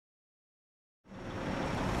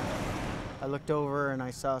I looked over and I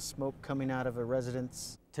saw smoke coming out of a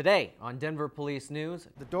residence. Today on Denver Police News,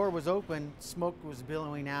 The door was open, smoke was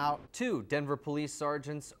billowing out. 2 Denver police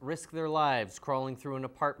sergeants risked their lives crawling through an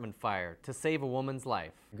apartment fire to save a woman's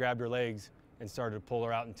life. We grabbed her legs and started to pull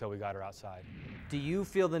her out until we got her outside. Do you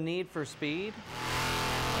feel the need for speed?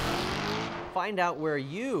 Find out where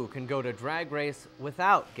you can go to drag race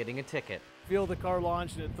without getting a ticket. Feel the car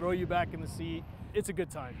launch and it throw you back in the seat. It's a good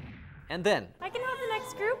time. And then, I can have the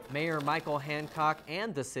next group. Mayor Michael Hancock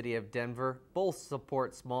and the city of Denver both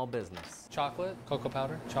support small business. Chocolate, cocoa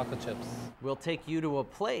powder, chocolate chips. We'll take you to a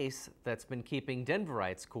place that's been keeping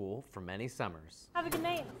Denverites cool for many summers. Have a good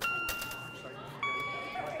night.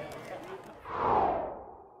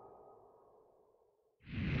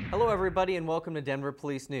 Hello everybody and welcome to Denver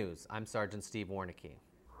Police News. I'm Sergeant Steve Warnicki.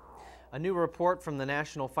 A new report from the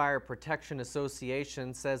National Fire Protection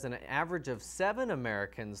Association says an average of 7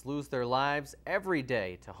 Americans lose their lives every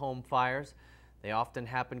day to home fires. They often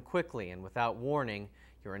happen quickly and without warning.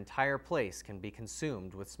 Your entire place can be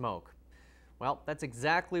consumed with smoke. Well, that's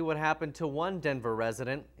exactly what happened to one Denver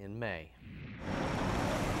resident in May.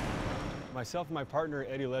 Myself and my partner,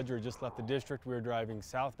 Eddie Ledger, just left the district. We were driving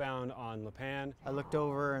southbound on Lipan. I looked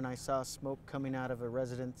over and I saw smoke coming out of a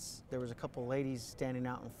residence. There was a couple ladies standing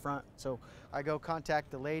out in front. So I go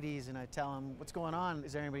contact the ladies and I tell them, what's going on?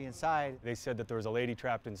 Is there anybody inside? They said that there was a lady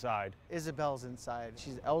trapped inside. Isabel's inside.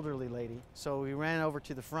 She's an elderly lady. So we ran over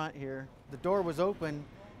to the front here. The door was open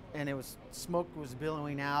and smoke was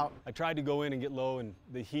billowing out. I tried to go in and get low, and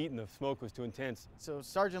the heat and the smoke was too intense. So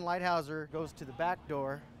Sergeant Lighthouser goes to the back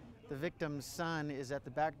door. The victim's son is at the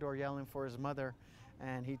back door yelling for his mother,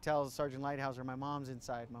 and he tells Sergeant Lighthouser, my mom's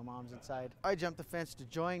inside, my mom's inside. I jumped the fence to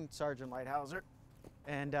join Sergeant Lighthouser,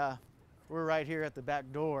 and we're right here at the back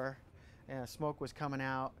door, and smoke was coming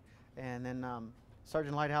out, and then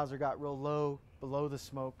Sergeant Lighthouser got real low below the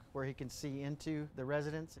smoke where he can see into the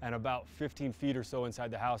residence. And about 15 feet or so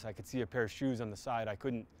inside the house, I could see a pair of shoes on the side. I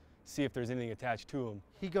couldn't see if there's anything attached to them.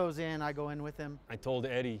 He goes in, I go in with him. I told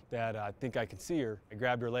Eddie that I think I could see her. I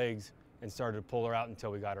grabbed her legs and started to pull her out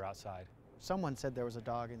until we got her outside. Someone said there was a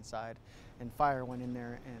dog inside, and fire went in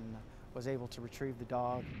there and was able to retrieve the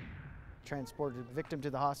dog, transported the victim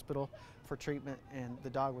to the hospital for treatment, and the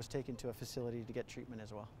dog was taken to a facility to get treatment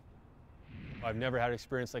as well. I've never had an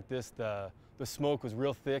experience like this. The smoke was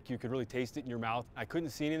real thick. You could really taste it in your mouth. I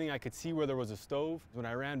couldn't see anything. I could see where there was a stove. When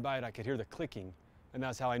I ran by it, I could hear the clicking. And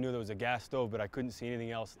that's how I knew there was a gas stove, but I couldn't see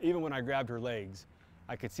anything else. Even when I grabbed her legs,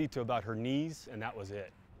 I could see to about her knees, and that was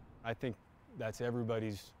it. I think that's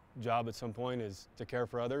everybody's job at some point, is to care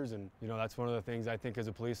for others, and that's one of the things I think as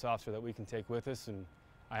a police officer that we can take with us, and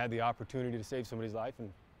I had the opportunity to save somebody's life, and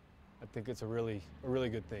I think it's a really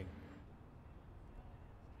good thing.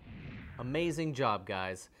 Amazing job,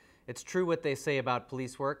 guys. It's true what they say about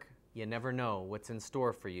police work. You never know what's in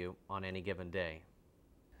store for you on any given day.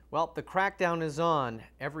 Well, the crackdown is on.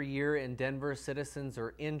 Every year in Denver, citizens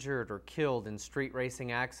are injured or killed in street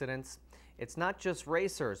racing accidents. It's not just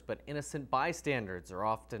racers, but innocent bystanders are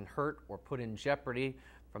often hurt or put in jeopardy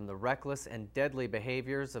from the reckless and deadly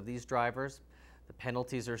behaviors of these drivers. The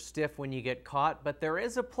penalties are stiff when you get caught, but there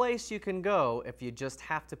is a place you can go if you just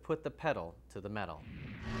have to put the pedal to the metal.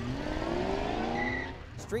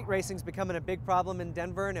 Street racing's becoming a big problem in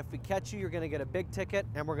Denver, and if we catch you, you're going to get a big ticket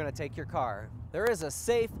and we're going to take your car. There is a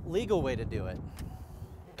safe, legal way to do it.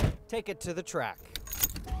 Take it to the track.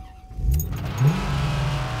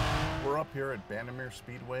 We're up here at Bandimere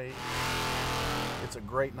Speedway. It's a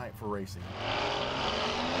great night for racing.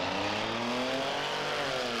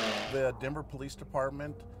 The Denver Police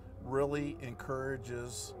Department really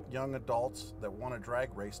encourages young adults that want to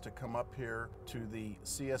drag race to come up here to the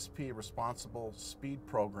CSP Responsible Speed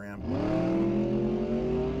Program.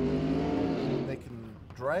 They can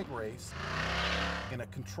drag race in a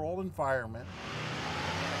controlled environment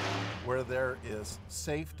where there is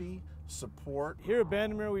safety, support. Here at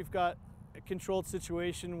Bandimere, we've got a controlled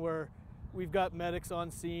situation where we've got medics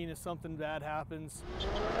on scene if something bad happens.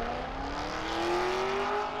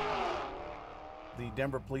 The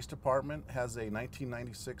Denver Police Department has a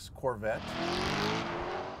 1996 Corvette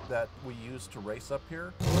that we use to race up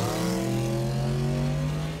here.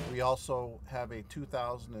 We also have a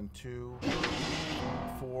 2002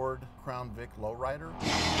 Ford Crown Vic lowrider.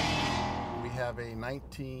 We have a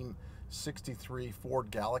 1963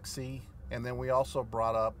 Ford Galaxy, and then we also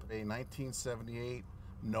brought up a 1978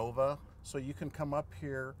 Nova. So you can come up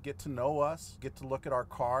here, get to know us, get to look at our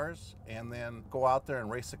cars, and then go out there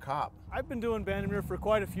and race a cop. I've been doing Bandimere for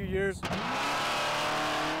quite a few years.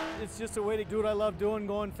 It's just a way to do what I love doing,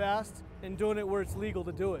 going fast, and doing it where it's legal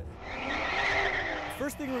to do it.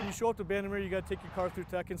 First thing when you show up to Bandimere, you got to take your car through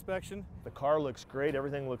tech inspection. The car looks great,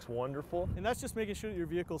 everything looks wonderful. And that's just making sure that your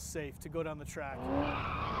vehicle's safe to go down the track.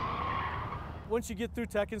 Once you get through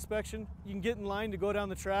tech inspection, you can get in line to go down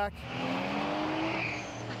the track.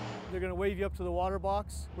 They're going to wave you up to the water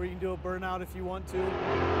box where you can do a burnout if you want to.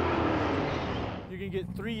 You're going to get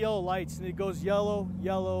 3 yellow lights, and it goes yellow,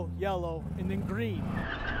 yellow, yellow, and then green.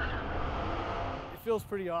 It feels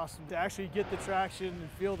pretty awesome to actually get the traction and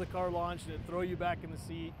feel the car launch and it throw you back in the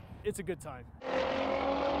seat. It's a good time.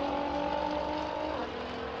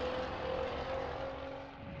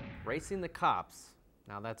 Racing the cops.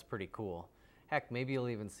 Now that's pretty cool. Heck, maybe you'll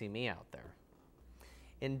even see me out there.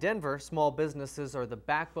 In Denver, small businesses are the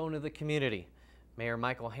backbone of the community. Mayor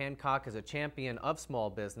Michael Hancock is a champion of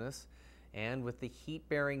small business. And with the heat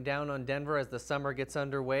bearing down on Denver as the summer gets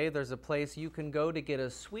underway, there's a place you can go to get a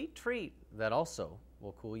sweet treat that also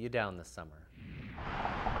will cool you down this summer.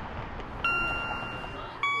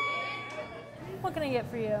 What can I get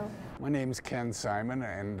for you? My name's Ken Simon,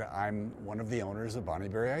 and I'm one of the owners of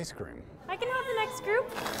Bandimere Ice Cream. I can have the next group.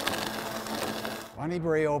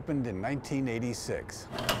 Bandimere opened in 1986.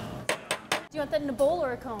 Do you want that in a bowl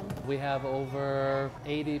or a cone? We have over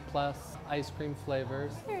 80 plus ice cream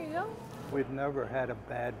flavors. There you go. We've never had a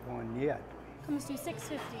bad one yet. Comes to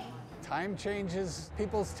 $6.50. Time changes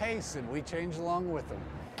people's tastes, and we change along with them.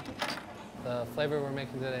 The flavor we're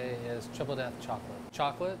making today is Triple Death Chocolate.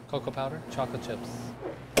 Chocolate, cocoa powder, chocolate chips.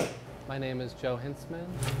 My name is Joe Hintzman.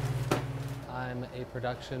 I'm a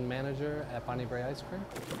production manager at Bandimere Ice Cream.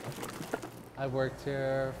 I've worked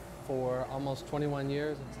here for almost 21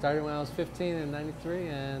 years. Started when I was 15 in '93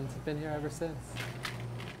 and been here ever since.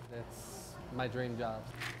 It's my dream job.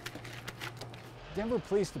 Denver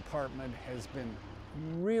Police Department has been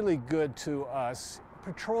really good to us,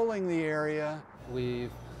 patrolling the area.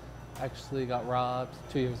 We've actually got robbed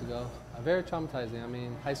 2 years ago. Very traumatizing. I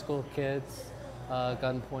mean, high school kids,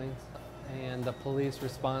 gunpoint, and the police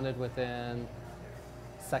responded within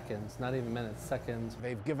seconds, not even minutes, seconds.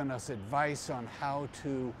 They've given us advice on how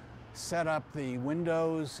to set up the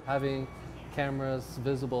windows. Having cameras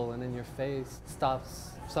visible and in your face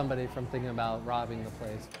stops somebody from thinking about robbing the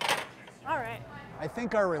place. All right. I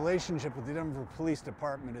think our relationship with the Denver Police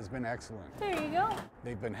Department has been excellent. There you go.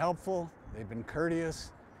 They've been helpful, they've been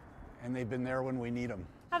courteous, and they've been there when we need them.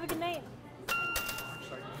 Have a good night.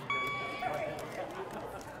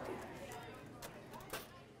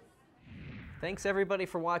 Thanks everybody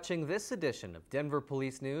for watching this edition of Denver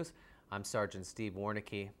Police News. I'm Sergeant Steve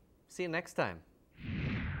Warnicki. See you next time.